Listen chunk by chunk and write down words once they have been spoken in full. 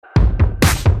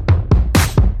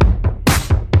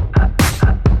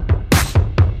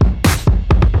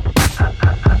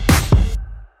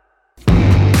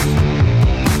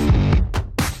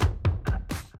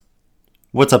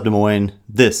What's up, Des Moines?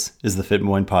 This is the Fit Des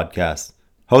Moines podcast,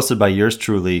 hosted by yours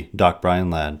truly, Doc Brian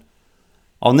Ladd.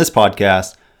 On this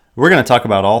podcast, we're going to talk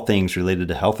about all things related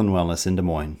to health and wellness in Des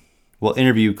Moines. We'll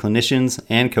interview clinicians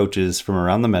and coaches from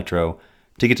around the metro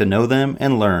to get to know them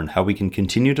and learn how we can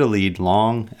continue to lead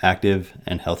long, active,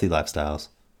 and healthy lifestyles.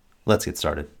 Let's get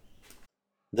started.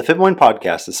 The Fit Des Moines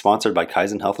podcast is sponsored by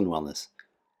Kaizen Health and Wellness.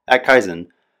 At Kaizen,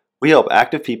 we help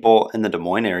active people in the Des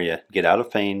Moines area get out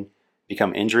of pain,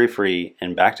 become injury-free,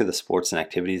 and back to the sports and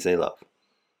activities they love.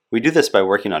 We do this by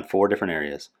working on 4 different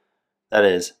areas. That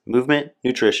is, movement,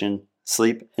 nutrition,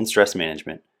 sleep, and stress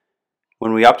management.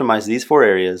 When we optimize these 4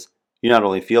 areas, you not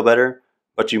only feel better,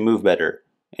 but you move better,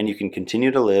 and you can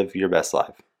continue to live your best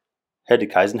life. Head to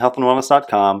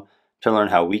KaizenHealthAndWellness.com to learn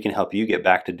how we can help you get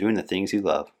back to doing the things you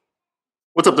love.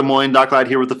 What's up, Des Moines? Doc Ladd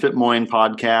here with the Fit Des Moines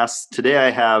podcast. Today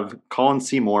I have Collin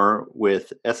Seymour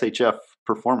with SHF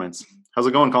Performance. How's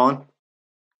it going, Collin?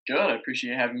 Good. I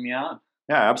appreciate you having me on.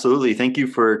 Yeah, absolutely. Thank you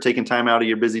for taking time out of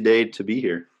your busy day to be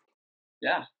here.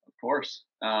 Yeah, of course.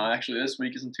 Actually, this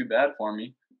week isn't too bad for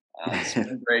me.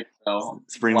 Spring break. So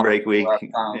Spring break week.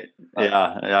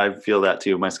 Yeah, I feel that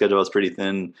too. My schedule is pretty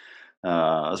thin,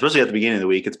 especially at the beginning of the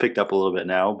week. It's picked up a little bit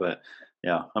now, but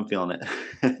yeah, I'm feeling it.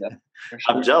 Yeah, for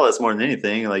sure. I'm jealous more than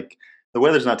anything. Like, the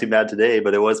weather's not too bad today,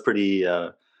 but it was pretty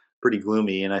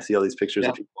gloomy, and I see all these pictures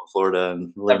of people in Florida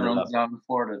and living it up. Everyone's down in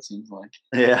Florida, it seems like.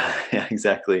 Yeah,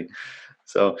 exactly.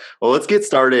 So, well, let's get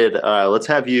started. Let's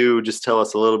have you just tell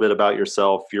us a little bit about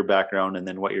yourself, your background, and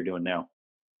then what you're doing now.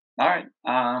 All right.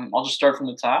 I'll just start from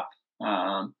the top.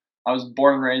 I was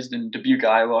born and raised in Dubuque,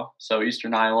 Iowa, so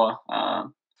Eastern Iowa.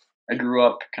 I grew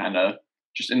up kind of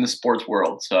just in the sports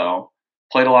world, so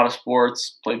played a lot of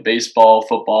sports, played baseball,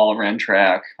 football, ran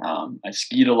track. I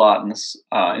skied a lot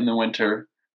in the winter.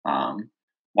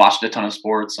 Watched a ton of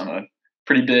sports. I'm a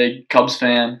pretty big Cubs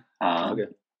fan. Okay.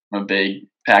 I'm a big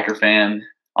Packer fan,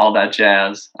 all that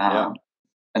jazz. And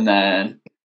then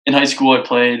in high school, I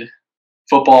played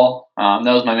football.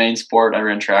 That was my main sport. I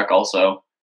ran track also.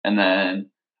 And then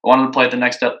I wanted to play at the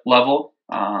next level.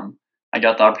 I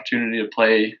got the opportunity to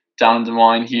play down in Des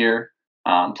Moines here,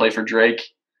 play for Drake.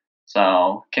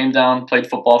 So came down, played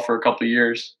football for a couple of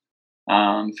years,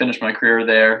 finished my career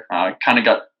there. Kind of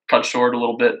got cut short a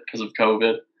little bit because of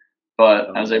COVID,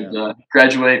 but I was able to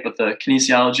graduate with a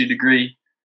kinesiology degree.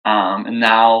 And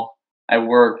now I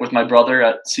work with my brother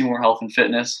at Seymour Health and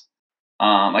Fitness.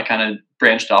 I kind of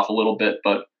branched off a little bit,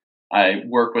 but I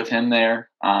work with him there.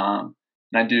 And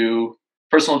I do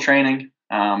personal training.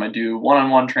 I do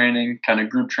one-on-one training, kind of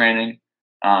group training.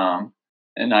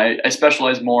 And I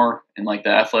specialize more in like the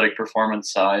athletic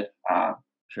performance side.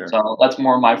 Sure. So that's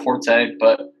more my forte,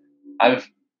 but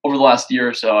over the last year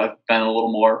or so, I've been a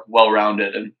little more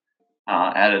well-rounded and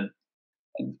added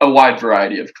a wide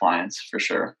variety of clients for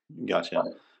sure. Gotcha.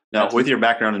 Now, with your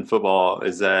background in football,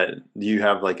 do you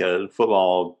have like a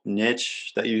football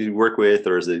niche that you work with,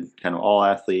 or is it kind of all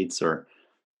athletes? Or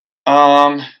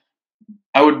I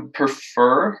would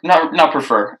prefer, not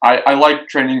prefer. I like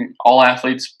training all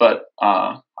athletes, but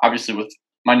obviously with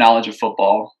my knowledge of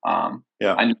football,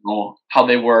 I know how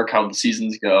they work, how the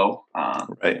seasons go,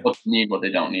 right. what they need, what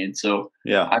they don't need. So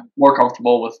Yeah, I'm more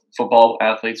comfortable with football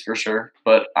athletes for sure.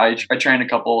 But I train a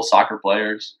couple of soccer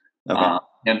players,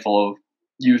 handful of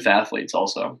youth athletes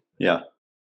also. Yeah.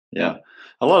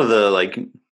 A lot of the like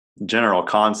general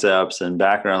concepts and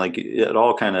background, like it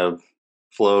all kind of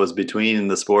flows between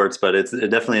the sports, but it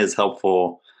definitely is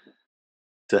helpful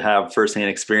to have firsthand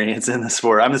experience in the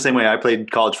sport. I'm the same way. I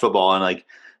played college football, and like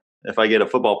if I get a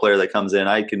football player that comes in,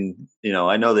 I can,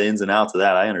 I know the ins and outs of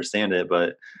that. I understand it,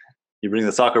 but you bring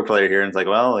the soccer player here and it's like,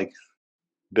 well, like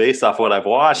based off what I've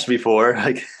watched before,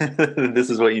 like this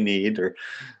is what you need. And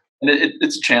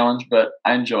it's a challenge, but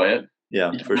I enjoy it.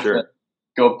 Yeah, for sure.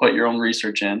 Go put your own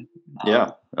research in.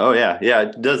 Yeah. Oh yeah. Yeah.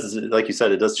 It does. Like you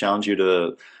said, it does challenge you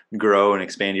to grow and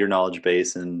expand your knowledge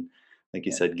base. And like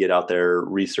you said, get out there,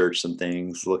 research some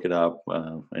things, look it up,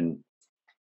 and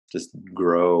just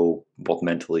grow both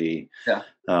mentally. Yeah.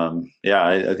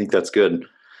 I think that's good.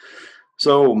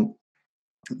 So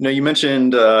now you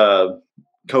mentioned COVID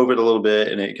a little bit,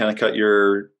 and it kind of cut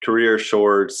your career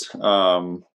short.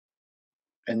 And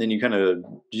then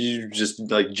you just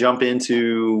like jump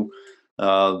into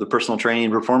the personal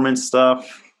training performance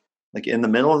stuff, like in the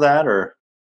middle of that, or?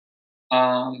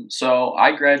 So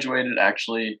I graduated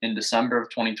actually in December of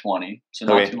 2020, so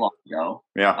not too long ago.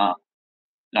 Yeah.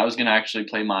 And I was going to actually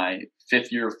play my 5th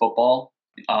year of football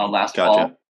last Gotcha.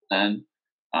 fall. And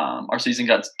our season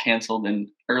got canceled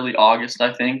in early August,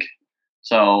 I think.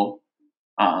 So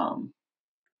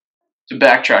to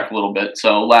backtrack a little bit,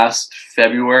 so last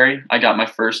February, I got my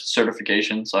first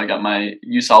certification. So I got my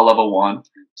USAL level 1,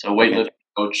 so Okay. weightlifting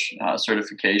coach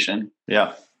certification.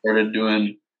 Yeah. Started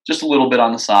doing just a little bit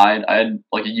on the side. I had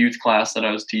like a youth class that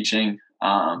I was teaching,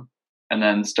 and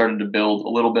then started to build a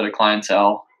little bit of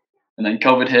clientele. And then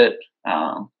COVID hit,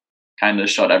 kind of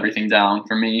shut everything down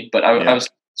for me. But I Yeah. was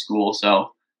in school,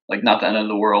 so like not the end of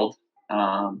the world.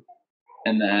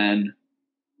 And then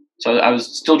so I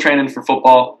was still training for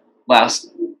football last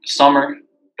summer,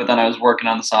 but then I was working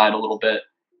on the side a little bit.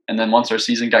 And then once our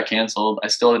season got canceled, I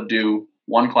still had to do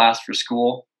one class for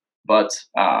school, but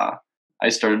I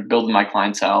started building my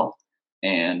clientele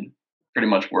and pretty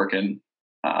much working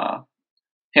a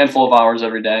handful of hours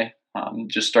every day,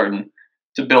 just starting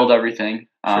to build everything.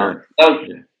 Sure.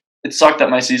 It sucked that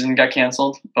my season got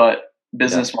canceled, but Yeah.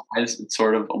 business wise, it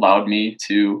sort of allowed me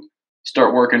to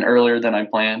start working earlier than I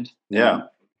planned. Yeah.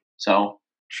 So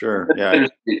Sure. it's Yeah.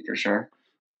 bittersweet for sure.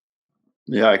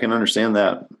 Yeah, I can understand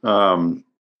that.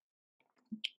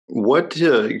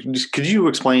 Could you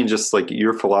explain just like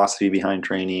your philosophy behind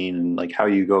training and like how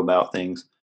you go about things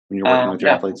when you're working with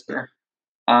your Yeah, for athletes? sure.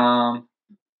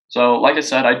 So like I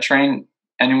said,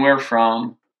 anywhere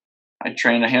from I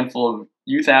train a handful of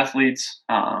youth athletes,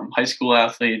 high school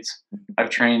athletes. I've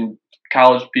trained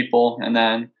college people, and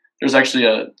then there's actually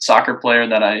a soccer player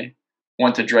that I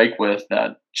went to Drake with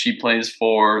that she plays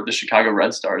for the Chicago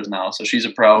Red Stars now. So she's a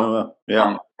pro. Oh, wow.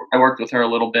 Yeah. I worked with her a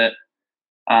little bit.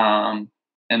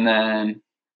 And then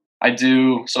I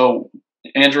do, so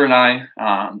Andrew and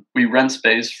I, we rent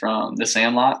space from the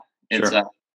Sandlot. It's a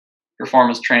Sure.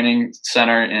 performance training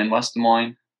center in West Des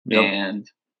Moines. Yep. And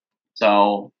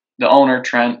so the owner,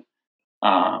 Trent,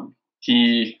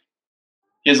 he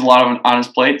has a lot on his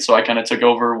plate. So I kind of took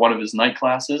over one of his night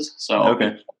classes. So it's Okay.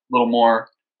 a little more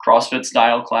CrossFit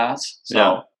style class. So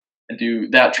Yeah. I do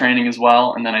that training as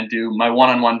well. And then I do my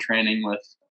one-on-one training with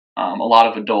a lot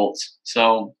of adults.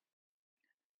 So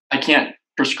I can't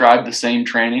prescribe the same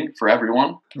training for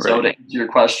everyone. So to Right. answer your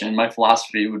question, my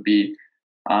philosophy would be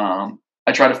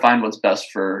I try to find what's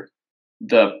best for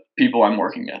the people I'm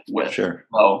working with. Sure.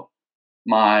 So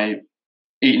my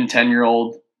 8 and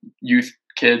 10-year-old youth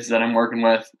kids that I'm working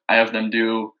with, I have them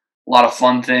do a lot of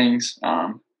fun things.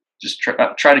 Just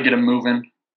try to get them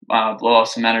moving, blow off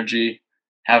some energy,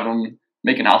 have them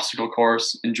make an obstacle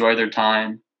course, enjoy their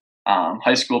time.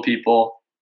 High school people,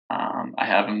 I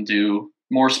have them do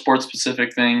more sports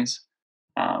specific things,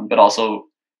 but also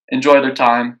enjoy their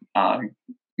time,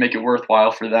 make it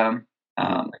worthwhile for them.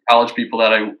 Mhm. College people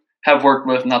that I have worked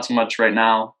with, not so much right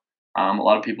now. A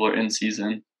lot of people are in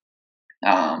season.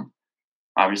 Um,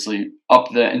 Obviously, up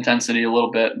the intensity a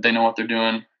little bit. They know what they're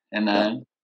doing, and Yeah. then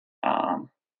um,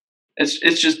 it's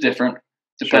just different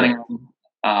depending Sure.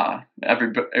 on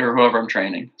or whoever I'm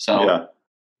training. So Yeah.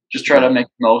 just try Yeah. to make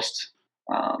the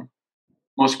um,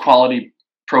 most quality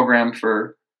program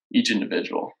for each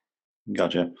individual.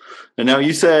 Gotcha. And now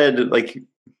you said like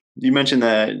you mentioned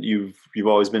that you've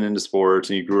always been into sports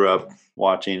and you grew up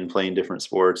watching and playing different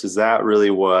sports. Is that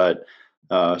really what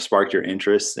sparked your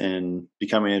interest in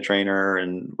becoming a trainer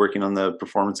and working on the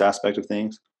performance aspect of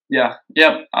things? Yeah,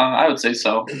 yep. I would say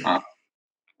so.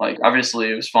 Like obviously,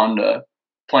 it was fun to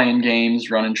play in games,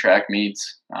 run in track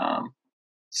meets,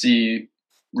 see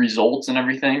results and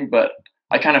everything. But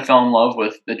I kind of fell in love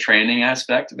with the training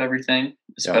aspect of everything, Yeah.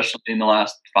 especially in the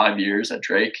last 5 years at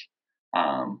Drake.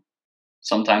 Um,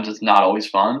 Sometimes it's not always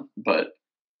fun, but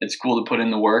it's cool to put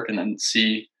in the work and then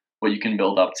see what you can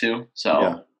build up to. So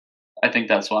Yeah. I think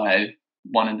that's why I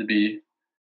wanted to be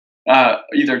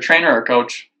either a trainer or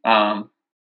coach.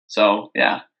 So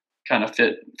yeah, kind of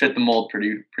fit the mold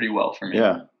pretty well for me.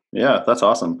 Yeah. Yeah. That's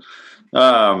awesome.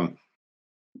 Um,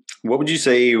 what would you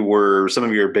say were some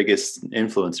of your biggest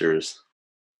influencers?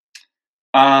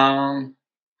 Um,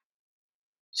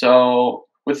 so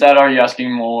with that, are you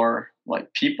asking more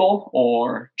like people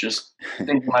or just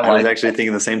things in my I was life? actually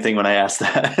thinking the same thing when I asked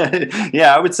that.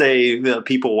 Yeah, I would say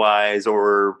people wise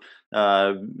or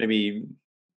maybe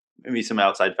some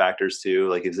outside factors too.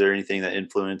 Like, is there anything that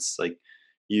influenced like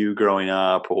you growing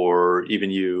up or even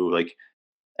you like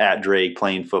at Drake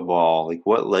playing football? Like,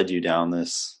 what led you down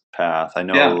this path? I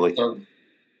know, Yeah, like, so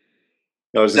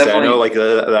I was gonna say, I know, definitely. like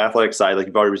the athletic side, like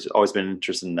you've always been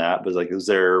interested in that, but like, has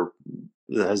there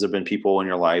been people in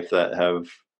your life that have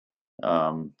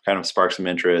kind of sparked some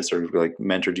interest or like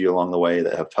mentored you along the way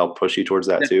that have helped push you towards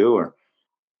that Yeah. too? Or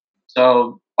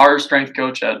So our strength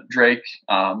coach at Drake,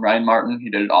 Ryan Martin, he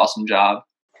did an awesome job,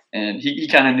 and he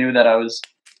kind of knew that I was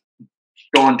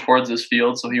going towards this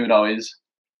field, so he would always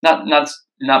not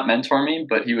mentor me,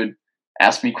 but he would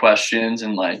ask me questions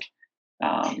and like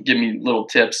give me little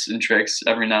tips and tricks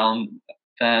every now and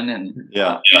then. And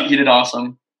Yeah. he did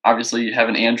awesome. Obviously,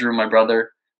 having Andrew, my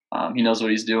brother, he knows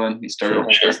what he's doing. He started a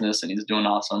whole business and he's doing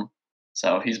awesome.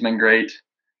 So he's been great.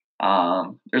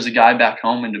 There's a guy back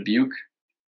home in Dubuque.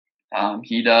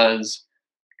 He does,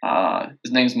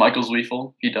 his name's Michael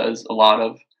Zwiefel. He does a lot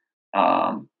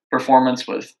of performance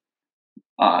with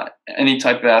any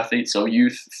type of athlete, so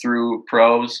youth through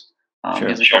pros. He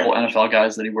has a couple NFL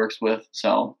guys that he works with.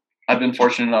 So I've been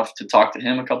fortunate enough to talk to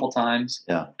him a couple times.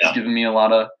 Yeah. He's given me a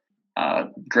lot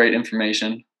of great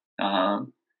information.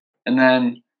 And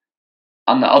then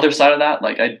on the other side of that,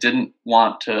 like, I didn't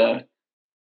want to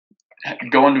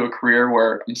go into a career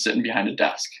where I'm sitting behind a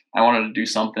desk. I wanted to do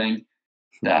something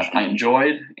that I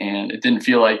enjoyed, and it didn't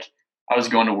feel like I was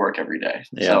going to work every day.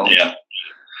 So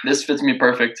this fits me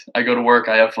perfect. I go to work,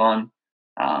 I have fun.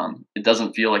 It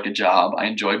doesn't feel like a job. I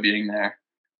enjoy being there.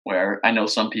 Where I know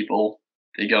some people,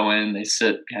 they go in, they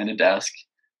sit behind a desk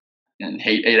and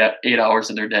hate 8 hours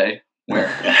of their day. Where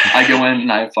I go in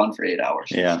and I have fun for 8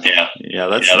 hours. Yeah.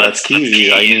 That's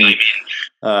key. I mean,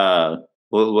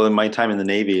 well, in my time in the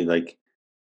Navy, like,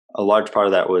 a large part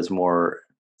of that was more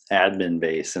admin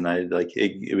based, and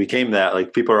it became that,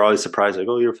 like, people are always surprised, like,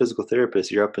 oh, you're a physical therapist,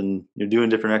 you're up and you're doing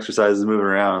different exercises, moving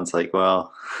around. It's like,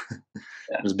 well,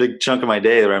 there's a big chunk of my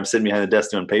day where I'm sitting behind the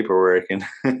desk doing paperwork, and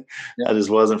that just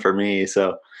wasn't for me.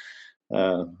 So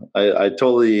I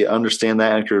totally understand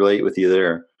that and can relate with you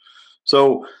there.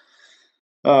 So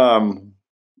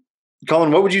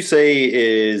Collin, what would you say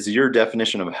is your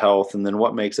definition of health, and then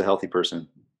what makes a healthy person?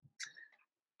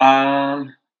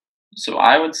 So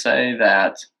I would say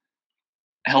that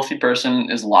a healthy person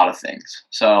is a lot of things.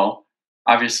 So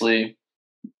obviously,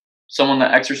 someone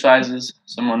that exercises,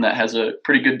 someone that has a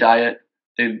pretty good diet,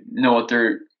 they know what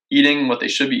they're eating, what they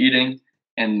should be eating,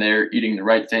 and they're eating the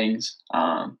right things.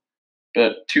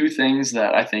 But two things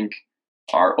that I think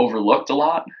are overlooked a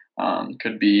lot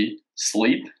could be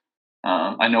sleep.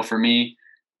 I know for me,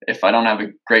 if I don't have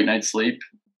a great night's sleep,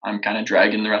 I'm kind of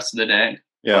dragging the rest of the day.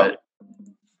 Yeah. But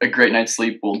a great night's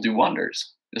sleep will do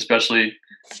wonders, especially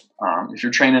if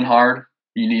you're training hard.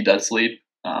 You need that sleep.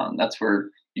 That's where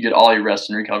you get all your rest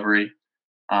and recovery.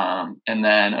 And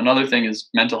then another thing is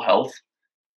mental health,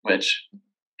 which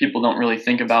people don't really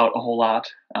think about a whole lot.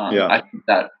 I think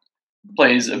that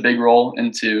plays a big role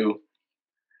into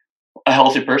a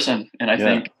healthy person. And I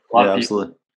think a lot of people,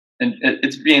 absolutely. and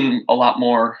it's being a lot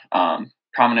more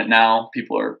prominent now.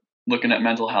 People are looking at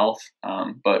mental health,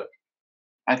 but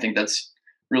I think that's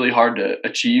really hard to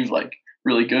achieve, like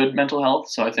really good mental health.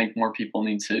 So I think more people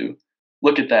need to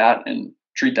look at that and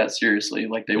treat that seriously,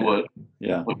 like they would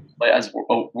as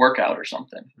a workout or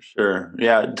something. Sure.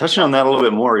 Yeah. Touching on that a little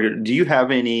bit more, do you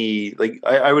have any, like,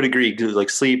 I would agree, 'cause, like,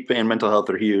 sleep and mental health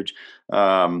are huge.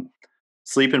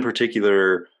 Sleep in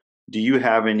particular, do you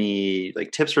have any,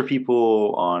 like, tips for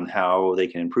people on how they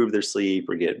can improve their sleep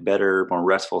or get better, more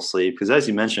restful sleep? Because as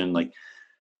you mentioned, like,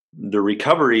 the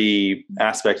recovery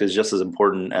aspect is just as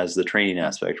important as the training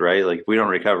aspect, right? Like, if we don't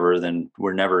recover, then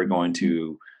we're never going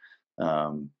to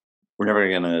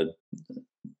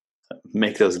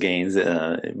make those gains,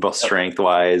 both strength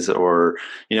wise or,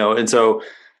 and so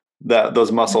that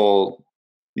those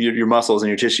your muscles and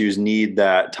your tissues need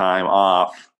that time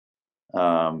off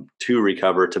to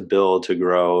recover, to build, to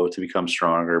grow, to become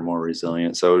stronger, more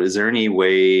resilient. So is there any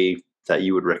way that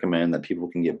you would recommend that people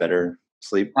can get better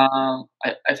sleep?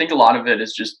 I think a lot of it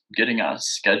is just getting a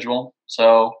schedule.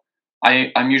 So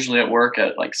I'm usually at work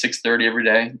at like 6:30 every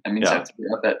day. That means I have to be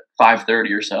up at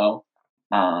 5:30 or so.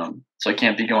 So I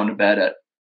can't be going to bed at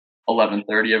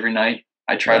 11:30 every night.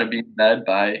 I try to be in bed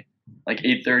by like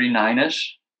 8:30,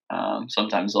 9-ish.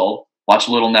 Sometimes I'll watch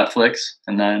a little Netflix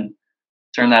and then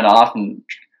turn that off, and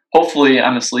hopefully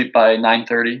I'm asleep by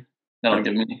 9:30. That'll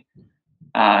give me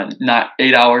not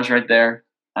 8 hours right there.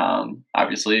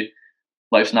 Obviously,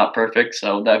 life's not perfect,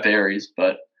 so that varies,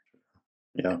 but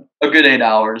a good 8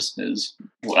 hours is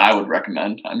what I would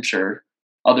recommend. I'm sure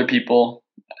other people,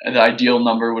 the ideal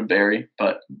number would vary,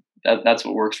 but that's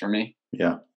what works for me.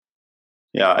 Yeah,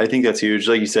 I think that's huge.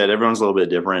 Like you said, everyone's a little bit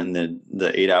different, and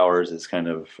the 8 hours is kind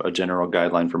of a general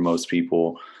guideline for most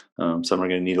people. Some are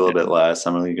going to need a little bit less,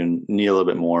 some are going to need a little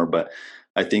bit more, but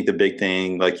I think the big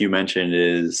thing, like you mentioned,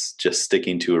 is just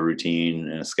sticking to a routine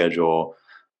and a schedule.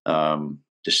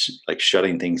 Just like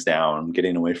shutting things down,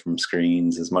 getting away from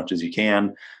screens as much as you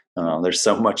can. There's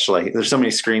so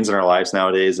many screens in our lives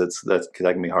nowadays. That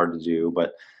can be hard to do.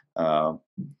 But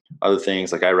other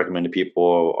things, like, I recommend to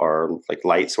people, are like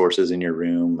light sources in your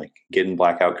room, like getting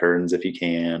blackout curtains if you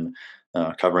can,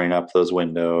 covering up those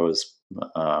windows,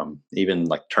 even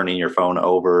like turning your phone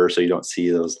over so you don't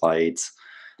see those lights.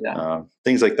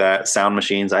 things like that. Sound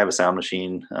machines. I have a sound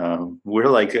machine. We're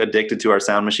like addicted to our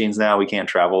sound machines now. We can't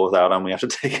travel without them. We have to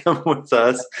take them with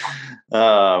us.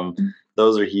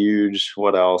 Those are huge.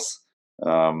 What else?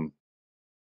 I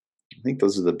think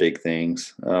those are the big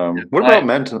things. What about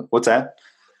mental? What's that?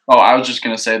 Oh, I was just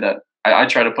gonna say that I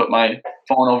try to put my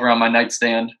phone over on my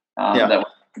nightstand. That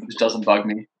just doesn't bug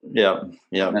me. Yeah.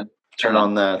 Turn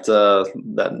on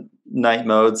that night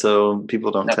mode so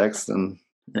people don't text and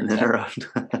interrupt.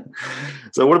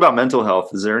 So, what about mental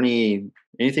health? Is there anything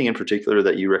in particular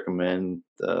that you recommend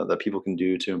that people can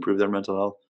do to improve their mental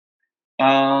health?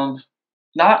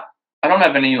 Not. I don't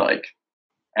have any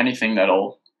anything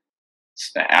that'll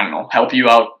I don't know help you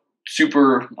out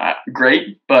super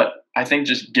great, but I think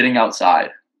just getting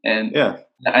outside, and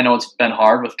I know it's been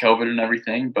hard with COVID and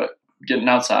everything, but getting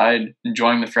outside,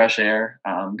 enjoying the fresh air,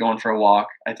 going for a walk.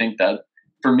 I think that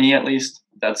for me at least,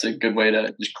 that's a good way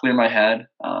to just clear my head.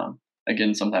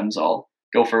 Again, sometimes I'll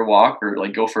go for a walk or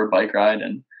go for a bike ride,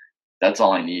 and that's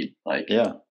all I need.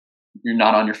 You're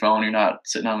not on your phone, you're not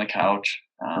sitting on the couch.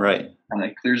 Right. And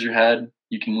it clears your head.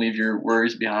 You can leave your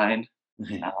worries behind.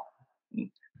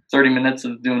 30 minutes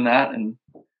of doing that, and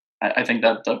I think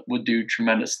that would do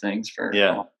tremendous things for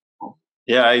people.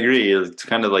 Yeah, I agree. It's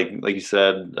kind of like you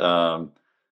said,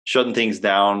 shutting things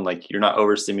down. Like you're not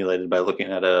overstimulated by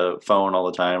looking at a phone all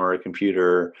the time or a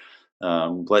computer.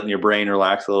 Letting your brain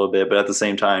relax a little bit, but at the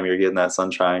same time, you're getting that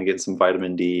sunshine, getting some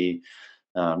vitamin D,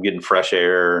 getting fresh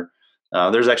air.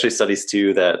 There's actually studies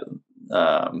too that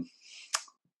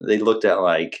they looked at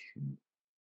I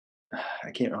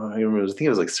can't remember. I think it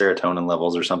was like serotonin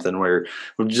levels or something, where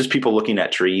just people looking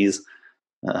at trees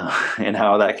and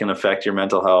how that can affect your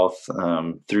mental health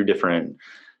through different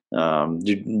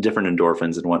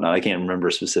endorphins and whatnot. I can't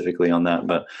remember specifically on that,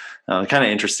 but kind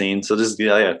of interesting. So just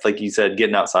like you said,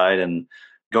 getting outside and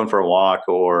going for a walk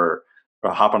or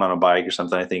hopping on a bike or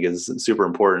something, I think is super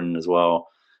important as well.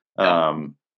 I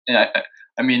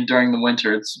mean, during the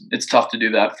winter, it's tough to do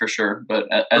that for sure. But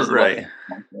as right,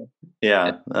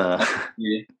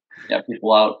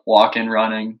 people out walking,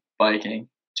 running, biking,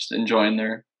 just enjoying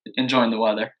the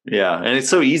weather. Yeah, and it's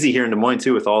so easy here in Des Moines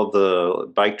too, with all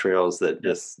the bike trails that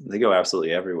they go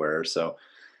absolutely everywhere. So,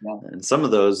 and some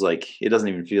of those, it doesn't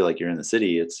even feel like you're in the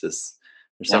city. It's just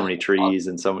there's so many trees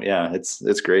and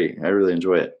it's great. I really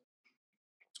enjoy it.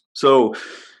 So,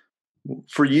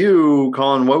 for you,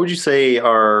 Collin, what would you say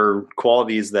are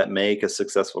qualities that make a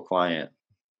successful client?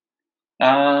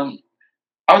 I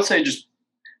would say just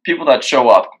people that show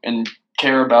up and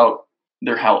care about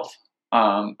their health.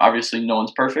 Obviously, no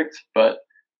one's perfect, but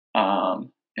and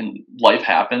life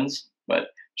happens. But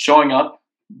showing up,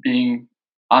 being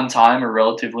on time or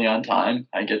relatively on time.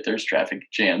 I get there's traffic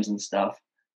jams and stuff.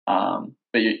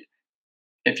 But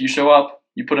if you show up,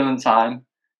 you put in the time,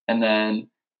 and then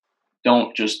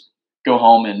don't just go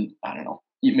home and I don't know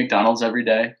eat McDonald's every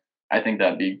day. I think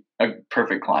that'd be a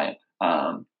perfect client.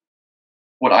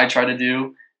 What I try to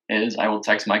do is I will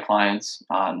text my clients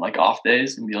on off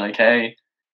days and be like, "Hey,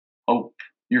 hope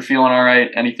you're feeling all right.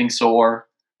 Anything sore?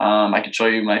 I could show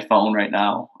you my phone right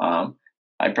now."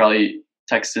 I probably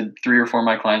texted 3 or 4 of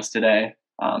my clients today.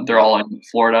 They're all in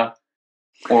Florida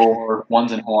or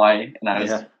one's in Hawaii, and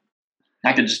I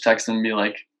could just text them and be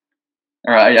like,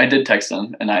 or I did text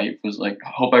them and I was like,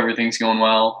 "Hope everything's going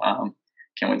well.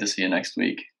 Can't wait to see you next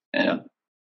week." And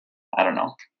I don't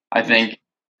know. I think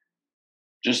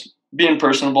just being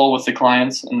personable with the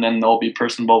clients, and then they'll be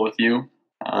personable with you.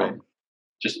 Right.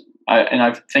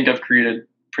 I think I've created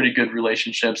pretty good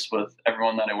relationships with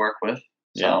everyone that I work with.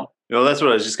 So. Yeah. Well, that's what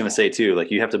I was just going to say too.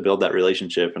 You have to build that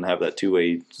relationship and have that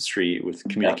two-way street with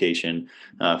communication.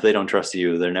 If they don't trust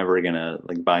you, they're never going to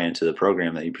buy into the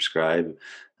program that you prescribe.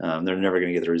 They're never going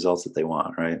to get the results that they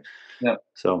want. Right. Yeah.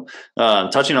 So,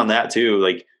 touching on that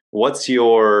too, what's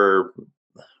your,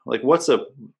 if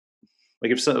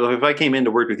I came in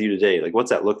to work with you today, what's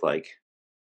that look like?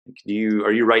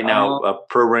 Are you writing out a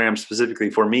program specifically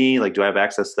for me? Do I have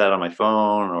access to that on my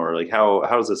phone, or how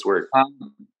does this work?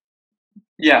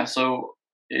 Yeah. So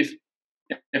if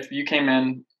you came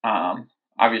in,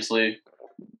 obviously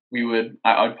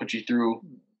I would put you through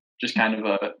just kind of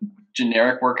a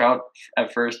generic workout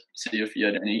at first, see if you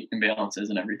had any imbalances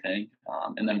and everything,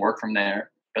 and then work from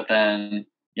there. But then,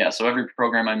 so every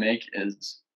program I make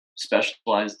is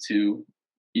specialized to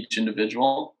each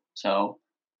individual. So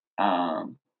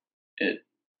it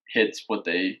hits what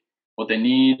they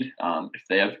need. If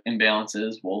they have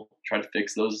imbalances, we'll try to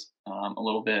fix those a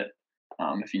little bit.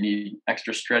 If you need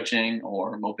extra stretching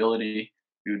or mobility,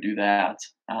 we would do that.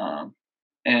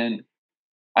 And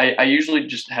I usually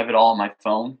just have it all on my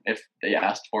phone. If they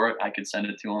asked for it, I could send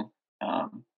it to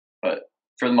them. But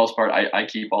for the most part, I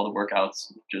keep all the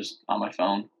workouts just on my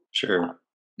phone. Sure.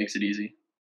 Makes it easy.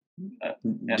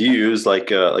 Yeah. Do you use like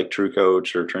True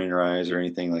Coach or Trainerize or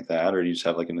anything like that, or do you just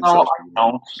have like an No, Excel I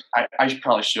don't. I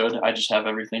probably should. I just have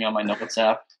everything on my notes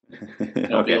app. sheet?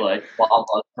 It'll be Okay. like blah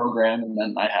blah program, and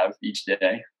then I have each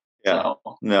day. Yeah.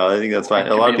 So No, I think that's fine. it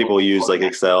A could lot be of a little people use like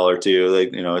organized. Excel or two. Like,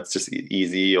 it's just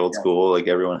easy, old Yeah, school. Like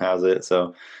everyone has it.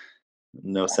 So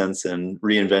no yeah, sense in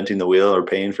reinventing the wheel or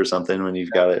paying for something when you've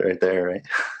yeah. got it right there, right?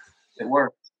 It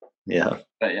works. Yeah.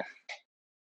 But yeah,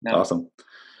 no. Awesome.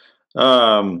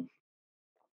 Um,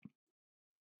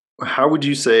 how would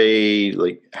you say,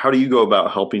 like, how do you go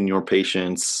about helping your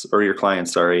patients or your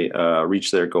clients, sorry,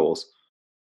 reach their goals?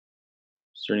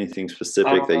 Is there anything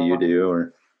specific that you Uh, do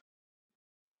or?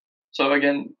 so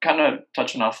again, kind of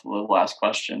touching off the last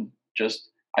question, just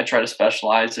I try to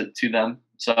specialize it to them.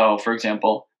 So for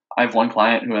example, I have one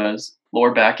client who has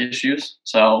lower back issues.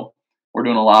 So we're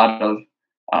doing a lot of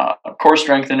core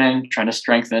strengthening, trying to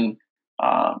strengthen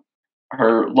uh,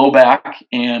 her low back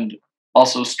and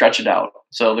also stretch it out.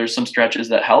 So there's some stretches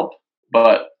that help,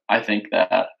 but I think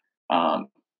that um,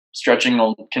 stretching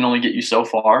can only get you so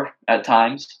far at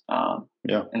times,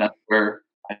 Yeah. and that's where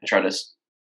I try to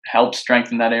help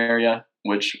strengthen that area,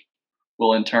 which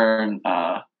will in turn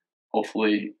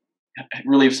hopefully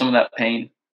relieve some of that pain.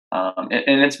 And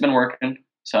it's been working.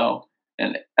 So,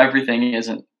 and everything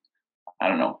isn't, I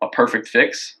don't know, a perfect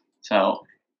fix. So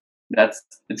that's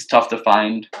it's tough to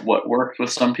find what works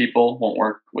with some people won't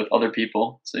work with other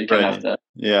people. So you kind of have Right. to,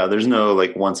 Yeah. There's no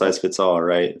like one yeah, size fits all,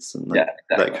 right? It's yeah, like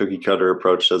that exactly. cookie cutter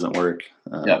approach doesn't work.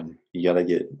 Yep, You got to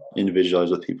get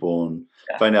individualized with people and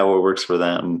yeah, find out what works for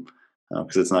them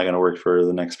because it's not going to work for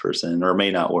the next person or may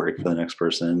not work for the next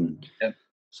person. yep,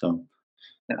 So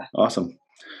yeah. awesome.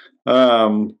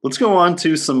 Let's go on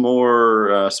to some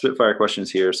more Spitfire questions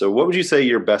here. So, what would you say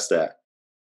you're best at?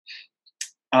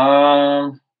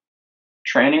 Um,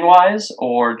 training wise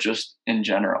or just in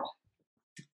general?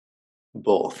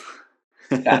 Both,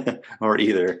 Yeah. or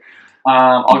either.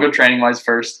 I'll go training wise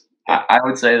first. Okay. I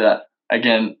would say that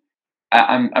again,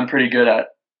 I'm pretty good at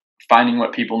finding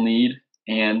what people need,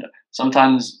 and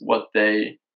sometimes what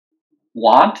they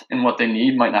want and what they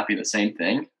need might not be the same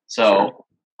thing. Sure. So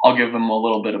I'll give them a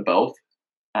little bit of both.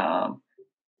 Um,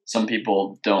 some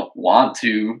people don't want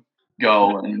to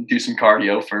go and do some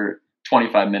cardio for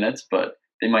 25 minutes, but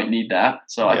they might need that.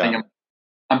 So I think Yeah.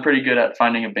 I'm pretty good at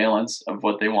finding a balance of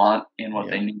what they want and what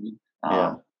they Yeah. need.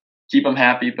 Yeah. Keep them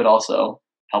happy, but also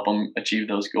help them achieve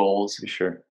those goals. For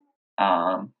sure.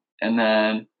 And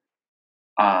then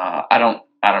I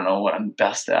don't know what I'm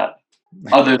best at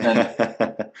other than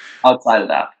outside of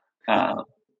that.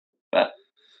 But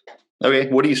Okay.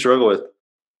 What do you struggle with?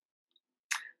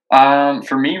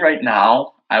 for me right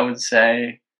now, I would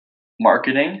say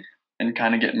marketing and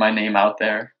kind of getting my name out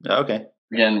there. Okay.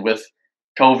 Again, with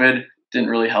COVID, didn't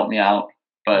really help me out,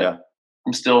 but Yeah.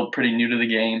 I'm still pretty new to the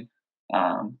game.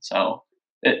 So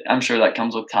I'm sure that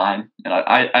comes with time, and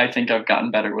I think I've gotten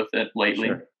better with it lately.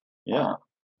 Sure. Yeah. Uh,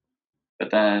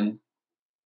 but then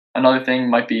another thing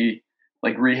might be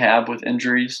like rehab with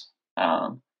injuries.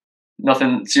 Um,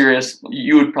 Nothing serious.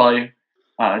 You would probably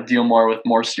deal more with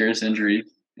more serious injuries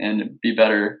and be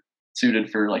better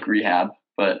suited for like rehab.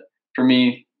 But for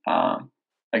me,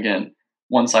 again,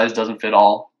 one size doesn't fit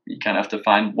all. You kind of have to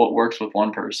find what works with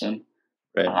one person.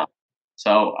 Right. Uh,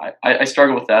 so I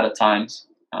struggle with that at times.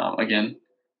 Again,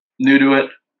 new to it,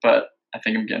 but I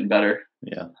think I'm getting better.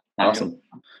 Yeah. I'm gonna, Awesome.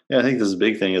 Yeah, I think this is a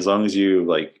big thing. As long as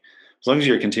you as long as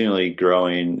you're continually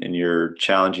growing and you're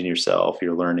challenging yourself,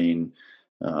 you're learning,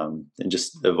 and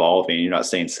just evolving. You're not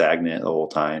staying stagnant the whole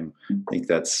time. I think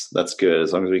that's good.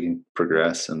 As long as we can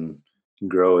progress and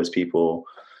grow as people,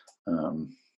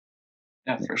 um,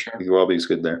 yeah, I for sure. think well being's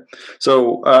good there.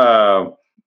 So,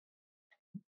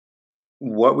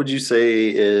 what would you say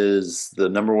is the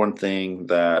number one thing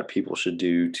that people should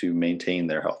do to maintain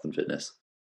their health and fitness?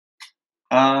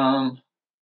 Um,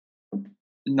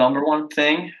 Number one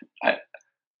thing, I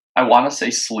I want to say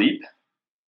sleep.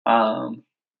 Um,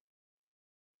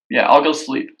 yeah, I'll go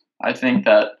sleep. I think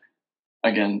that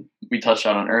again we touched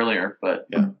on it earlier, but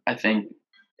Yeah. I think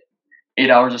 8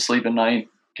 hours of sleep a night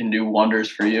can do wonders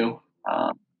for you.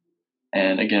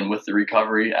 And again, with the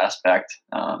recovery aspect,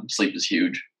 sleep is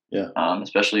huge, Yeah.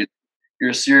 especially if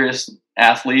you're a serious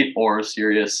athlete or a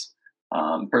serious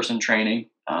person training.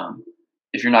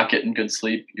 If you're not getting good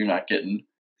sleep, you're not getting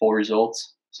full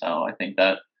results. So I think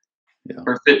that Yeah.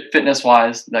 for fitness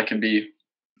wise, that can be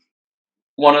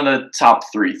one of the top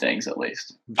three things at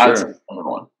least. I would say Sure. number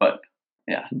one, but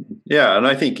yeah, Yeah, and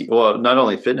I think, well, not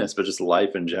only fitness, but just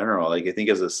life in general. Like I think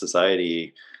as a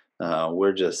society,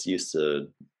 we're just used to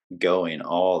going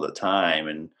all the time,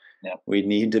 and Yeah. we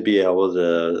need to be able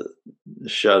to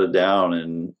shut it down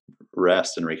and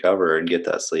rest and recover and get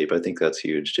that sleep. I think that's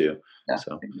huge too. Yeah,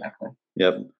 So, exactly.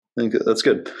 yep, I think that's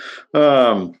good.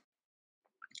 Um,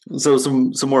 so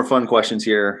some more fun questions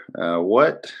here.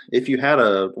 What if you had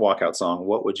a walkout song?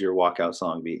 What would your walkout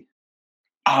song be?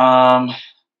 Um,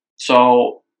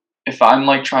 so if I'm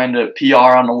like trying to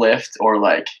PR on a lift or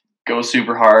like go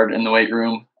super hard in the weight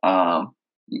room,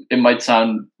 it might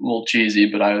sound a little cheesy,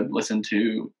 but I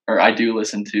do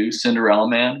listen to Cinderella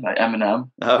Man by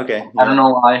Eminem. Okay, I don't yeah. know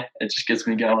why. It just gets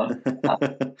me going. Uh,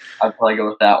 I'd probably go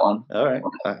with that one. All right,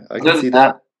 I can Other than see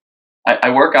that, that. I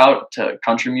work out to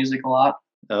country music a lot.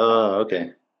 Oh,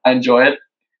 okay. I enjoy it.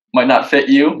 Might not fit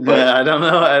you, but Yeah, I don't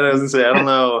know. I was gonna say I don't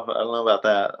know. I don't know about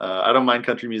that. I don't mind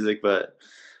country music, but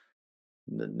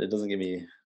it doesn't get me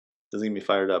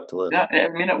fired up to lift. yeah, I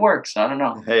mean it works. I don't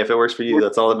know. Hey, if it works for you,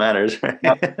 that's all that matters. Yep,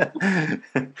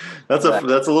 exactly.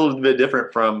 That's a little bit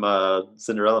different from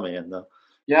Cinderella Man, though.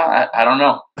 Yeah, I don't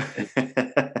know.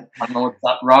 I don't know what's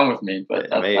not wrong with me, but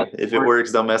Hey, that if it works.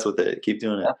 works, don't mess with it. Keep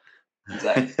doing Yeah,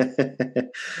 exactly.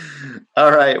 it.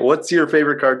 All right. What's your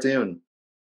favorite cartoon?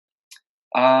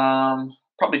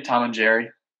 Probably Tom and Jerry.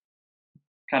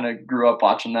 Kind of grew up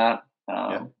watching that.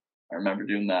 Yeah. I remember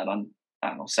doing that on, I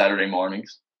don't know, Saturday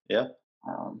mornings. Yeah.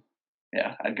 Um,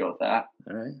 yeah, I'd go with that.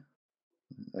 All right.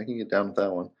 I can get down with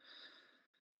that one.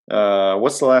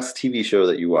 What's the last TV show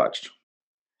that you watched?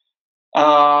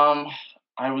 Um,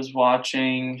 I was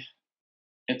watching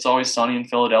It's Always Sunny in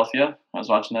Philadelphia. I was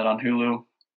watching that on Hulu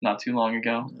not too long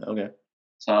ago. Okay.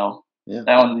 So Yeah.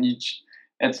 that one,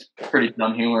 it's pretty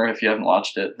dumb humor if you haven't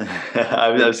watched it.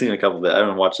 I've seen a couple of it. I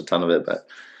haven't watched a ton of it, but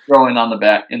Throwing on the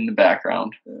back in the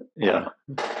background. yeah.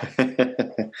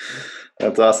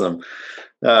 That's awesome.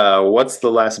 What's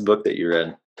the last book that you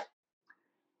read?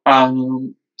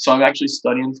 So I'm actually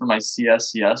studying for my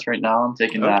CSCS right now. I'm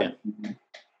taking that Okay.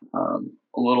 a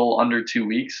little under 2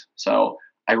 weeks. So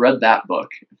I read that book,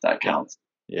 if that Yeah. counts.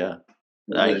 Yeah.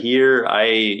 Was it?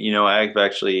 I've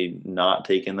actually not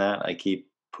taken that. I keep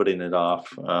putting it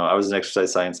off. I was an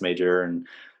exercise science major, and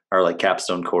our like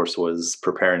capstone course was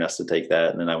preparing us to take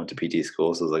that. And then I went to PT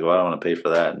school, so I was like, well, I don't want to pay for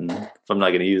that, and if I'm not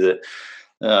going to use it,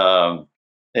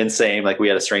 and same like we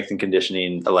had a strength and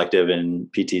conditioning elective in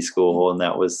PT school, and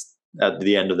that was at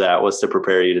the end of that was to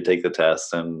prepare you to take the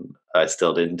test, and I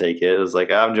still didn't take it. It was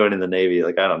like I'm joining the Navy,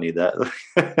 like I don't need that.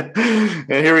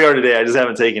 And here we are today. I just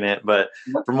haven't taken it, but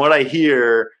from what I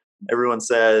hear, everyone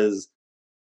says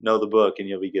know the book and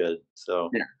you'll be good. So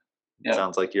Yeah. it Yeah.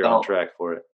 sounds like you're on So track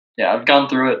for it. yeah, I've gone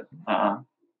through it.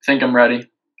 Think I'm ready,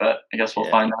 but I guess we'll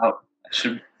Yeah. find out.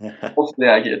 Hopefully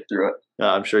I get through it.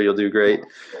 I'm sure you'll do great.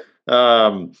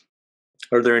 Um,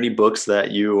 are there any books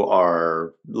that you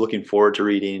are looking forward to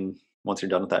reading once you're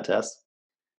done with that test?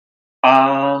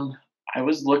 I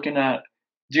was looking at.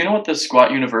 Do you know what the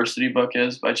Squat University book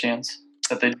is by chance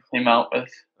that they came out with?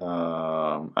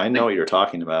 I know Like what you're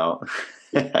talking about.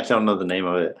 I don't know the name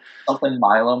of it. something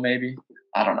Milo, maybe.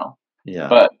 I don't know, Yeah.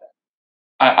 but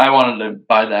I wanted to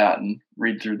buy that and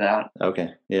read through that. Okay.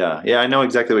 Yeah. Yeah. I know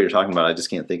exactly what you're talking about. I just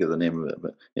can't think of the name of it,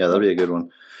 but yeah, that'll Yeah. be a good one.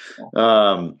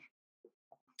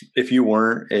 If you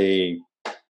weren't a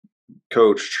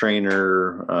coach,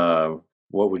 trainer,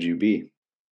 what would you be?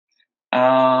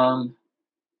 Um,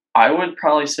 I would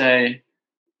probably say.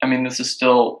 I mean, this is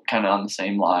still kind of on the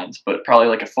same lines, but probably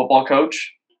like a football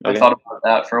coach. I Okay. thought about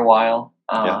that for a while,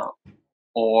 Yeah.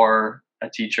 or a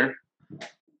teacher.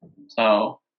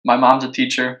 So my mom's a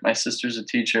teacher, my sister's a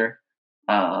teacher,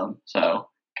 so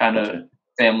kind of Gotcha.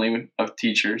 family of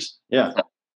teachers. Yeah. So I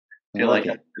I feel like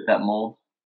like I it. fit that mold.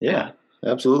 Yeah,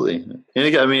 Yeah. Absolutely. And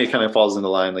I mean, it kind of falls into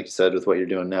line, like you said, with what you're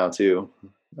doing now too.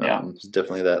 yeah, It's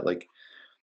definitely that like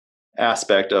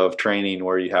aspect of training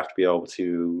where you have to be able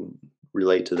to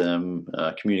relate to them,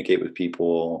 communicate with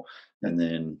people, and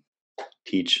then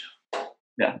teach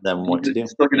yeah. them You what to do.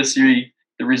 still get to see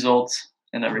the results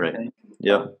and Right. everything. So,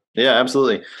 Yep. Yeah,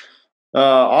 absolutely.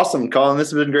 Awesome, Colin. This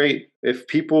has been great. If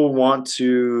people want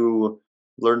to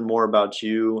learn more about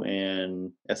you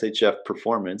and SHF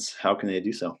performance, how can they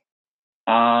do so?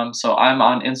 so I'm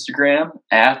on Instagram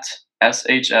at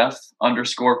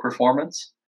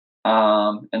SHF_performance.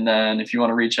 And then if you want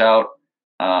to reach out,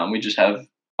 we just have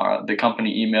the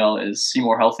company email is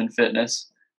Seymour Health and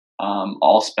Fitness,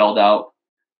 all spelled out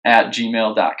at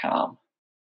gmail.com.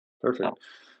 Perfect. So,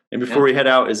 And yeah. before we head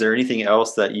out, is there anything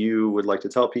else that you would like to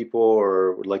tell people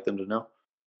or would like them to know?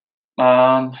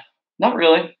 Not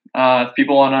really. If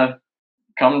people want to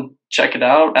come check it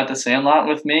out at the Sandlot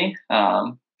with me,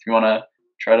 if you want to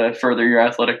try to further your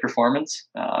athletic performance,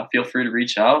 feel free to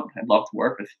reach out. I'd love to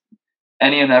work with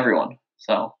any and everyone.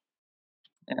 So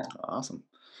Yeah. Awesome.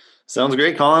 Sounds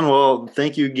great, Collin. Well,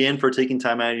 thank you again for taking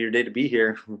time out of your day to be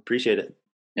here. Appreciate it.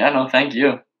 Yeah, no, thank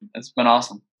you. It's been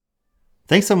awesome.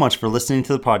 Thanks so much for listening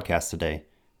to the podcast today.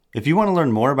 If you want to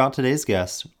learn more about today's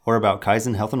guest or about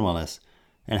Kaizen Health and Wellness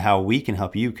and how we can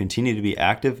help you continue to be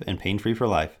active and pain-free for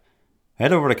life,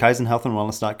 head over to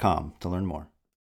kaizenhealthandwellness.com to learn more.